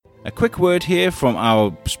A quick word here from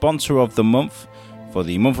our sponsor of the month. For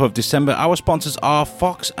the month of December, our sponsors are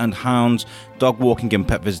Fox and Hounds Dog Walking and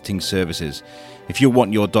Pet Visiting Services. If you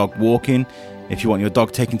want your dog walking, if you want your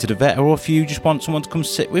dog taken to the vet, or if you just want someone to come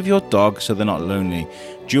sit with your dog so they're not lonely,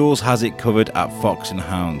 Jules has it covered at Fox and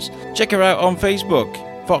Hounds. Check her out on Facebook,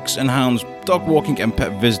 Fox and Hounds Dog Walking and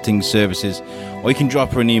Pet Visiting Services, or you can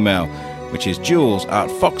drop her an email, which is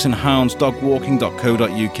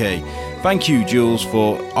jules@foxandhoundsdogwalking.co.uk. Thank you, Jules,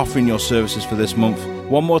 for offering your services for this month.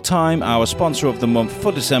 One more time, our sponsor of the month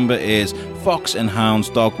for December is Fox and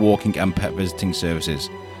Hounds Dog Walking and Pet Visiting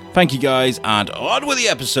Services. Thank you, guys, and on with the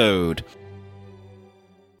episode.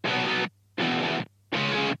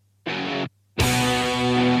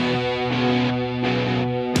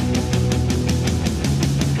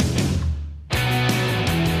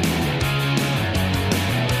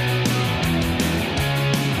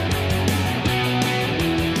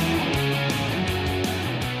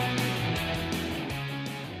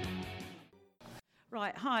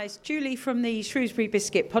 Hi, it's Julie from the Shrewsbury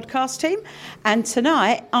Biscuit podcast team, and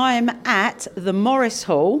tonight I'm at the Morris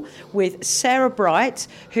Hall with Sarah Bright,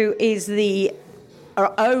 who is the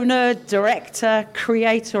owner, director,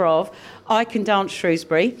 creator of I Can Dance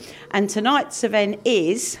Shrewsbury, and tonight's event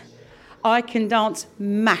is I Can Dance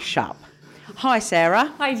Mashup. Hi,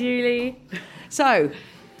 Sarah. Hi, Julie. So,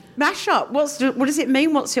 Mashup, what does it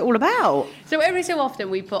mean? What's it all about? So every so often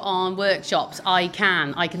we put on workshops, I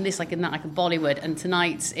can this, I can that, I can Bollywood, and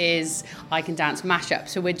tonight's is I Can Dance Mashup.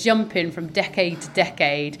 So we're jumping from decade to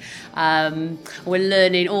decade. We're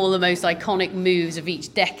learning all the most iconic moves of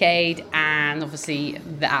each decade, and obviously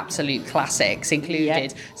the absolute classics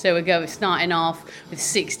included. Yep. So we're starting off with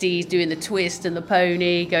 60s, doing the twist and the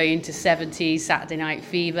pony, going into 70s, Saturday Night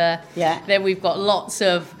Fever. Yeah. Then we've got lots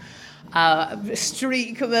of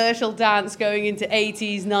street commercial dance going into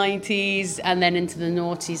 80s, 90s, and then into the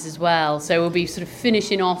noughties as well. So we'll be sort of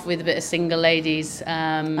finishing off with a bit of Single Ladies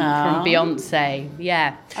from Beyonce.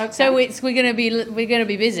 Yeah. Okay. So we're gonna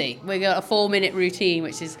be busy. We got a 4-minute routine,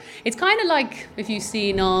 which is it's kind of like if you've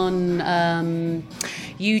seen on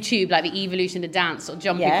YouTube, like the evolution of dance, or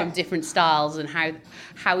jumping from different styles and how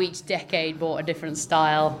each decade brought a different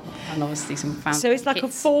style, and obviously some fancy. So it's like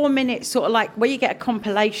hits. A 4-minute sort of like where you get a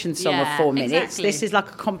compilation song of 4 minutes. Exactly. This is like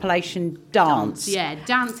a compilation dance. Yeah,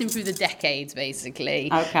 dancing through the decades,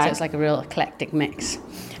 basically. Okay. So it's like a real eclectic mix.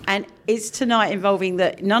 And is tonight involving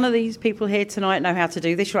that none of these people here tonight know how to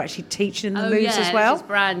do this? You're actually teaching them the moves as well? It's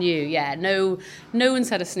brand new, yeah. No one's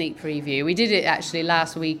had a sneak preview. We did it actually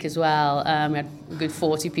last week as well. We had a good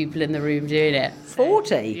 40 people in the room doing it.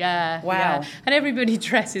 40? Yeah. Wow. Yeah. And everybody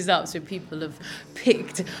dresses up, so people have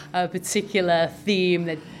picked a particular theme.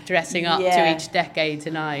 They're dressing up to each decade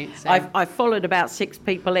tonight. So. I've followed about 6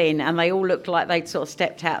 people in, and they all looked like they'd sort of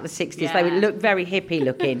stepped out of the 60s. Yeah. They would look very hippie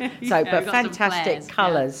looking. So, but fantastic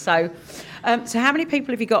colours. Yeah. So how many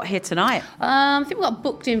people have you got here tonight? I think we've got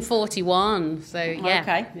booked in 41. So yeah.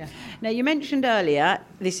 Okay. Yeah. Now you mentioned earlier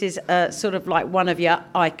this is sort of like one of your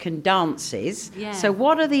I Can dances. Yeah. So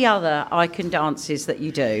what are the other I Can dances that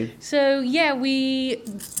you do? So yeah, we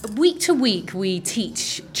week to week we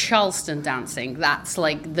teach Charleston dancing. That's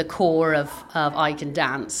like the core of I Can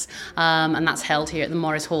Dance, and that's held here at the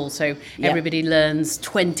Morris Hall. So everybody learns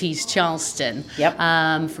 20s Charleston. Yep.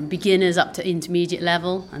 From beginners up to intermediate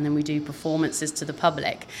level, and then we do performances to the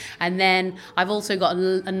public. And then I've also got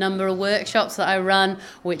a number of workshops that I run,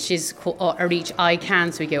 which is called each I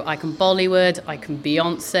Can. So we go I Can Bollywood, I Can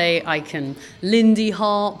Beyonce, I Can Lindy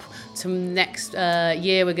Hop. So next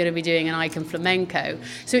year we're going to be doing an I Can Flamenco.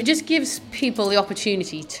 So it just gives people the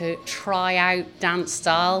opportunity to try out dance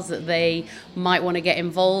styles that they might want to get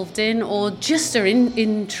involved in, or just are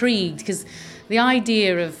intrigued, because the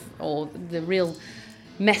idea of, or the real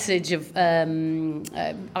message of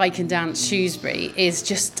I Can Dance Shrewsbury is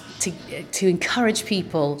just to encourage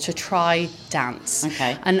people to try dance.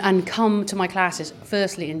 Okay. And come to my classes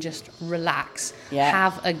firstly and just relax,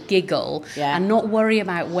 have a giggle, and not worry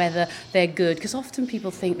about whether they're good, because often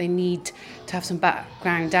people think they need to have some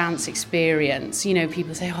background dance experience. You know,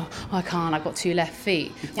 people say, oh, I can't, I've got 2 left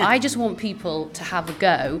feet. Yeah. I just want people to have a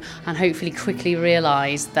go and hopefully quickly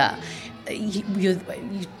realise that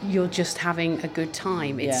you're just having a good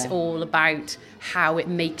time. It's all about how it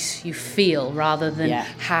makes you feel rather than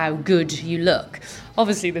how good you look.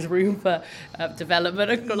 Obviously there's room for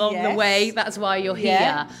development along the way, that's why you're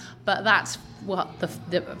here, but that's what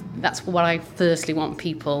that's what I firstly want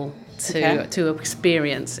people to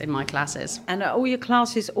experience in my classes. And are all your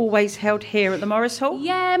classes always held here at the Morris Hall?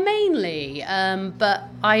 Yeah, mainly. But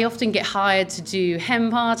I often get hired to do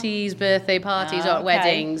hen parties, birthday parties, or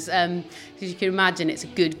weddings. because you can imagine it's a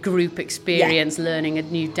good group experience learning a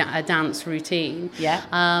new a dance routine. So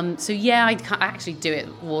I actually do it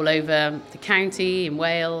all over the county, in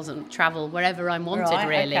Wales, and travel wherever I'm wanted,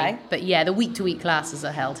 really. Okay. But yeah, the week-to-week classes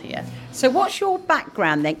are held here. So what's your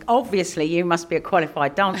background then? Obviously, you must be a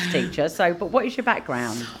qualified dance teacher. But what is your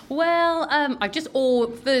background? Well, I've just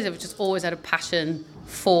always had a passion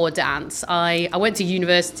for dance. I went to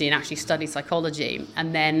university and actually studied psychology,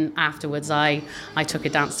 and then afterwards I took a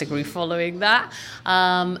dance degree following that,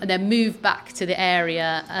 and then moved back to the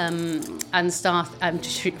area and started.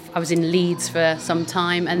 I was in Leeds for some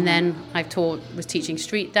time, and then was teaching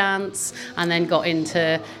street dance, and then got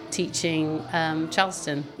into teaching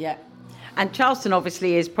Charleston. Yeah. And Charleston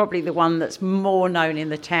obviously is probably the one that's more known in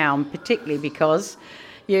the town, particularly because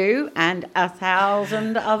you and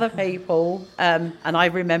 1,000 other people, and I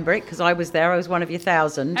remember it because I was there. I was one of your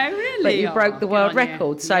 1,000. Oh, really? But you broke the world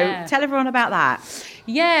record. So tell everyone about that.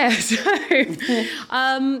 Yeah. So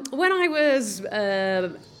when I was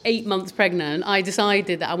 8 months pregnant, I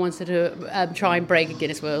decided that I wanted to try and break a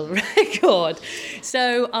Guinness World Record.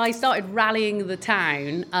 So I started rallying the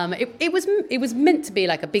town. It was meant to be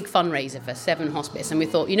like a big fundraiser for Severn Hospice, and we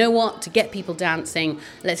thought, you know what, to get people dancing,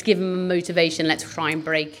 let's give them motivation. Let's try and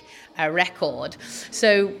break a record.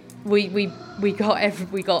 So we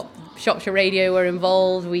got Shropshire Radio were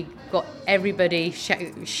involved. We got everybody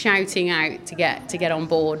shouting out to get on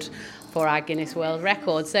board for our Guinness World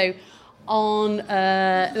Record. So on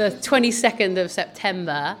the 22nd of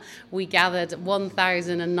September, we gathered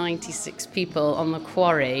 1,096 people on the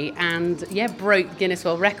quarry and, broke the Guinness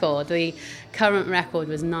World Record. The current record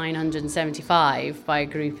was 975 by a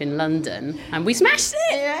group in London, and we smashed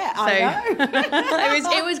it! Yeah, I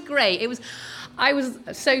know. It was great. I was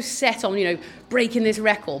so set on, breaking this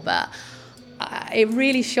record, but it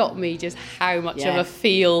really shocked me just how much of a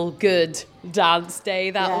feel-good dance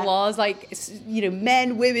day that was. Like,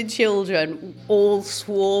 men, women, children all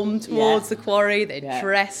swarmed towards the quarry. They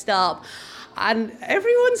dressed up, and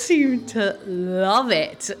everyone seemed to love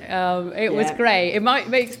it. It was great. It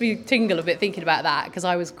makes me tingle a bit thinking about that, because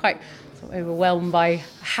I was quite sort of overwhelmed by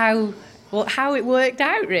how it worked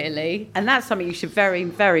out, really. And that's something you should very,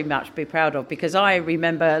 very much be proud of, because I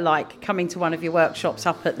remember coming to one of your workshops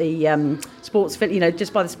up at the sports village,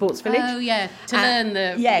 just by the sports village. Oh, yeah, to learn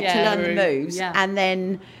the moves. Yeah. And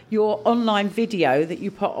then your online video that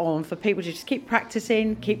you put on for people to just keep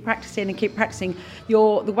practicing.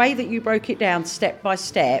 The way that you broke it down step by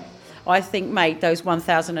step, I think made those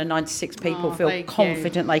 1,096 people feel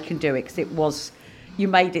confident they can do it, because you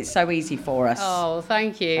made it so easy for us. Oh,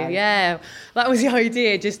 thank you. Yeah, that was the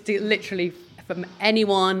idea. Just to literally, from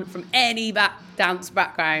anyone from any dance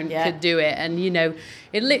background could do it, and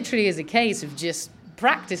it literally is a case of just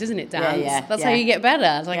practice, isn't it? Dance. That's how you get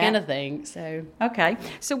better. It's like anything. So okay.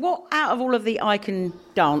 So, what out of all of the icon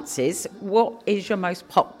dances, what is your most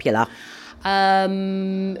popular?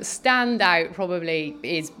 Standout probably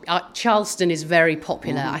is Charleston is very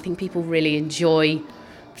popular. I think people really enjoy,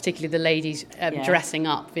 particularly the ladies, dressing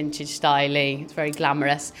up vintage style. It's very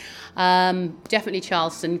glamorous. Definitely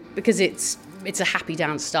Charleston, because it's a happy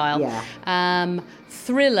dance style.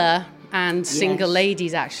 Thriller and Single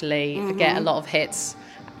Ladies actually get a lot of hits,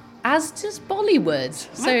 as does Bollywood.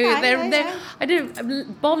 So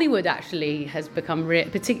Bollywood actually has become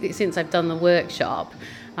particularly since I've done the workshop.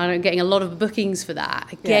 I'm getting a lot of bookings for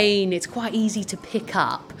that. Again, it's quite easy to pick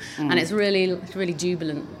up, and it's really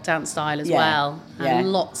jubilant dance style as well,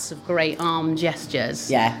 and lots of great arm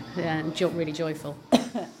gestures. And really joyful.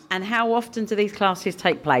 And how often do these classes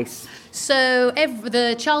take place? So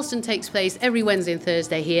the Charleston takes place every Wednesday and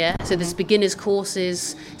Thursday here. So there's beginners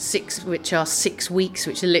courses, which are 6 weeks,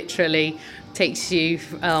 which literally takes you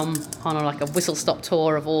on a whistle-stop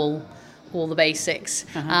tour of all the basics,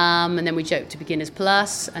 and then we jump to beginners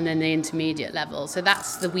plus, and then the intermediate level. So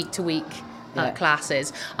that's the week-to-week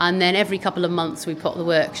classes, and then every couple of months we put the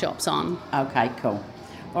workshops on. Okay, cool.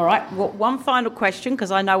 All right, well, one final question, because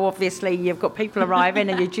I know obviously you've got people arriving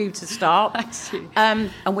and you're due to start. And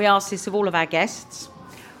we ask this of all of our guests.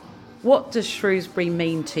 What does Shrewsbury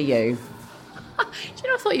mean to you? Do you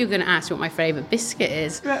know, I thought you were going to ask me what my favourite biscuit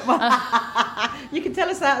is. You can tell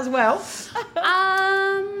us that as well.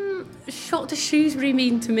 What does Shrewsbury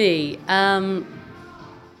mean to me? I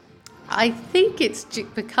think it's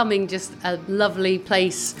becoming just a lovely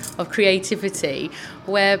place of creativity,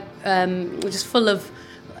 where we're just full of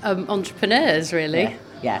entrepreneurs, really.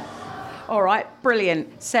 Yeah. All right,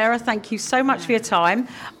 brilliant. Sarah, thank you so much for your time.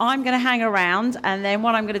 I'm going to hang around, and then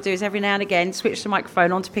what I'm going to do is every now and again switch the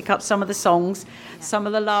microphone on to pick up some of the songs, some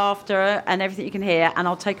of the laughter and everything you can hear, and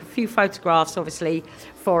I'll take a few photographs, obviously,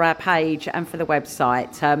 for our page and for the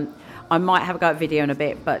website. I might have a go at video in a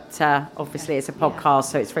bit, but obviously it's a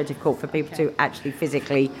podcast, so it's very difficult for people to actually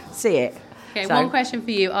physically see it. Okay, one question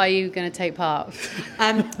for you. Are you going to take part?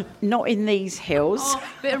 Not in these hills. Oh,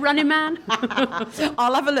 bit of Running Man?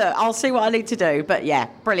 I'll have a look. I'll see what I need to do. But yeah,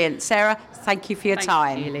 brilliant. Sarah, thank you for your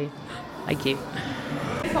time. Thank you, Julie. Thank you.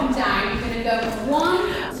 Come down. You're going to go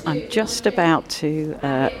 1, 2, I'm just about to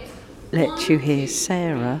let you hear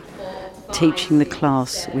Sarah teaching the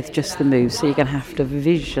class with just the moves. So you're going to have to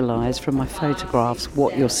visualise from my photographs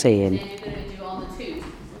what you're seeing. Then you're going to do on the 2.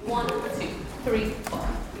 1, 2, 3, 4,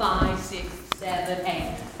 5, 6, 7,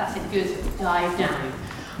 8. That's a good dive down.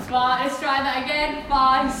 Right, let's try that again.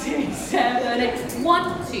 5, 6, 7, 8.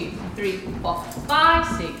 1, 2, 3, 4, 5,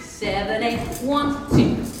 6, 7, 8. 1,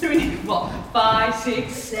 2, 3, 4, 5,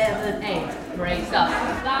 6, 7, 8. Great stuff.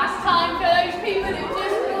 Last time for those people who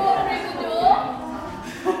just walked through the door.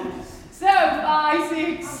 So 5,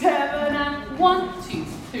 6, 7, and 1, 2,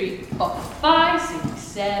 3, 4, 5, 6,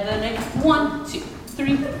 7, 8. 1, 2,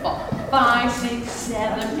 3, 4, 5, 6,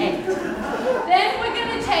 7, 8. Then we're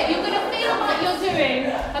going to take, you're going to feel like you're doing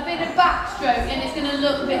a bit of backstroke, and it's going to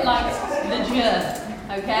look a bit like the jerk,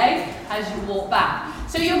 okay, as you walk back.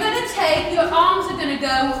 So you're going to take, your arms are going to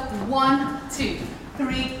go 1, 2,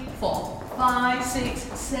 3, 4, 5, 6,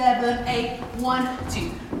 7, 8. 1,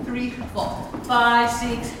 2, 3, 4, 5,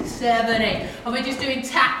 6, 7, 8. And we're just doing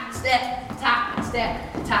tap, step, tap, step,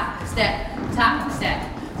 tap, step, tap, step.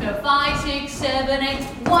 So 5, 6, 7, 8.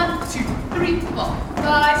 1, 2, 3, 4,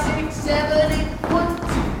 5, 6, 7, 8. 1, 2,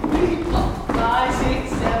 3, 4, 5, 6,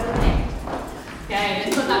 7, 8. Okay,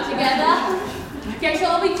 let's put that together. Okay, so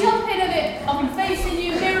I'll be jumping a bit. I'll be facing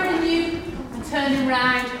you, mirroring you, and turning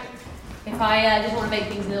round. If I just want to make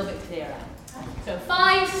things a little bit clearer. So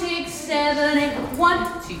 5, 6, 7, 8.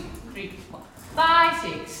 1, 2, 3, 4, 5,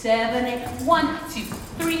 6, 7, 8. 1, 2,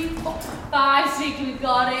 3, 4, 5, 6. We've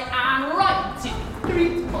got it. And right. 2,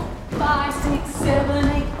 3, 4, 5, 6, 7,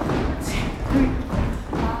 8. 2, 3, 4,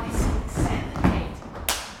 5, 6, 7, 8.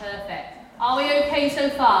 Perfect. Are we okay so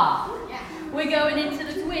far? Yeah. We're going into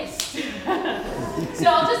the twist. So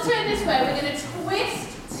I'll just turn this way. We're going to twist.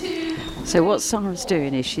 So what Sarah's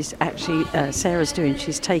doing is she's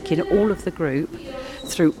taking all of the group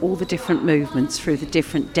through all the different movements through the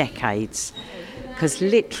different decades, because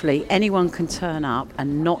literally anyone can turn up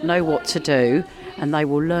and not know what to do, and they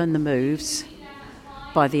will learn the moves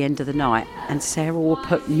by the end of the night, and Sarah will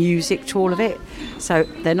put music to all of it, so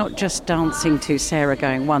they're not just dancing to Sarah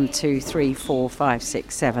going 1, 2, 3, 4, 5,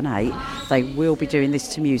 6, 7, 8. They will be doing this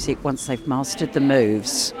to music once they've mastered the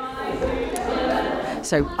moves.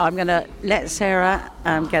 So I'm going to let Sarah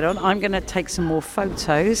get on. I'm going to take some more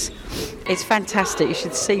photos. It's fantastic. You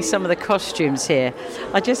should see some of the costumes here.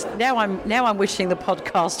 Now I'm wishing the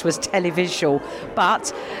podcast was televisual.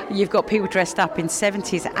 But you've got people dressed up in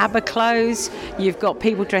 70s ABBA clothes. You've got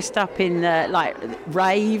people dressed up in like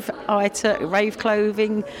rave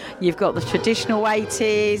clothing. You've got the traditional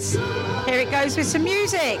 80s. Here it goes with some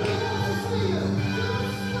music.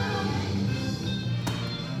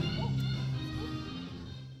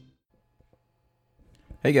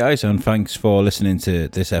 Hey guys, and thanks for listening to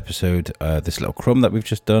this episode, this little crumb that we've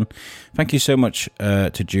just done. Thank you so much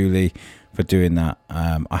to Julie for doing that.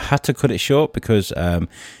 I had to cut it short because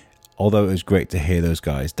although it was great to hear those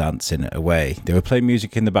guys dancing away, they were playing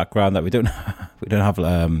music in the background that we don't have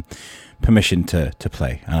permission to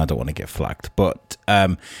play, and I don't want to get flagged. But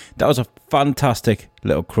that was a fantastic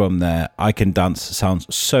little crumb there. I Can Dance sounds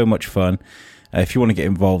so much fun. If you want to get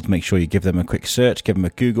involved, make sure you give them a quick search, give them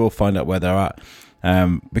a Google, find out where they're at.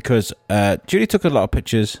 Because Julie took a lot of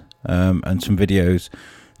pictures and some videos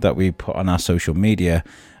that we put on our social media,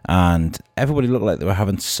 and everybody looked like they were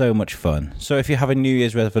having so much fun. So if you have a New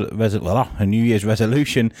Year's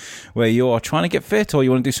resolution where you're trying to get fit or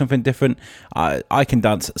you want to do something different, I Can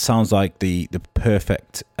Dance sounds like the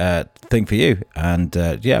perfect thing for you. And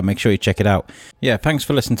yeah, make sure you check it out. Yeah, thanks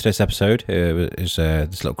for listening to this episode. This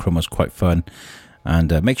little crumb was quite fun.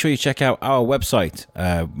 And make sure you check out our website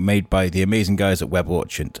made by the amazing guys at Web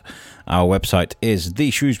Orchard. Our website is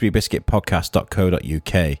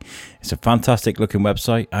theshrewsburybiscuitpodcast.co.uk. It's a fantastic looking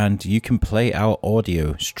website, and you can play our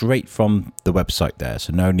audio straight from the website there.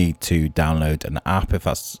 So no need to download an app if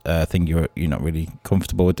that's a thing you're not really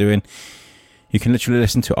comfortable with doing. You can literally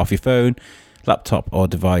listen to it off your phone, laptop or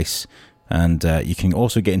device, and you can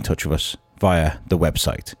also get in touch with us via the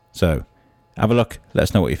website. So have a look, let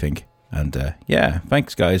us know what you think. And yeah,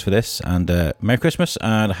 thanks guys for this, and Merry Christmas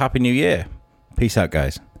and Happy New Year. Peace out,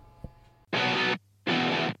 guys.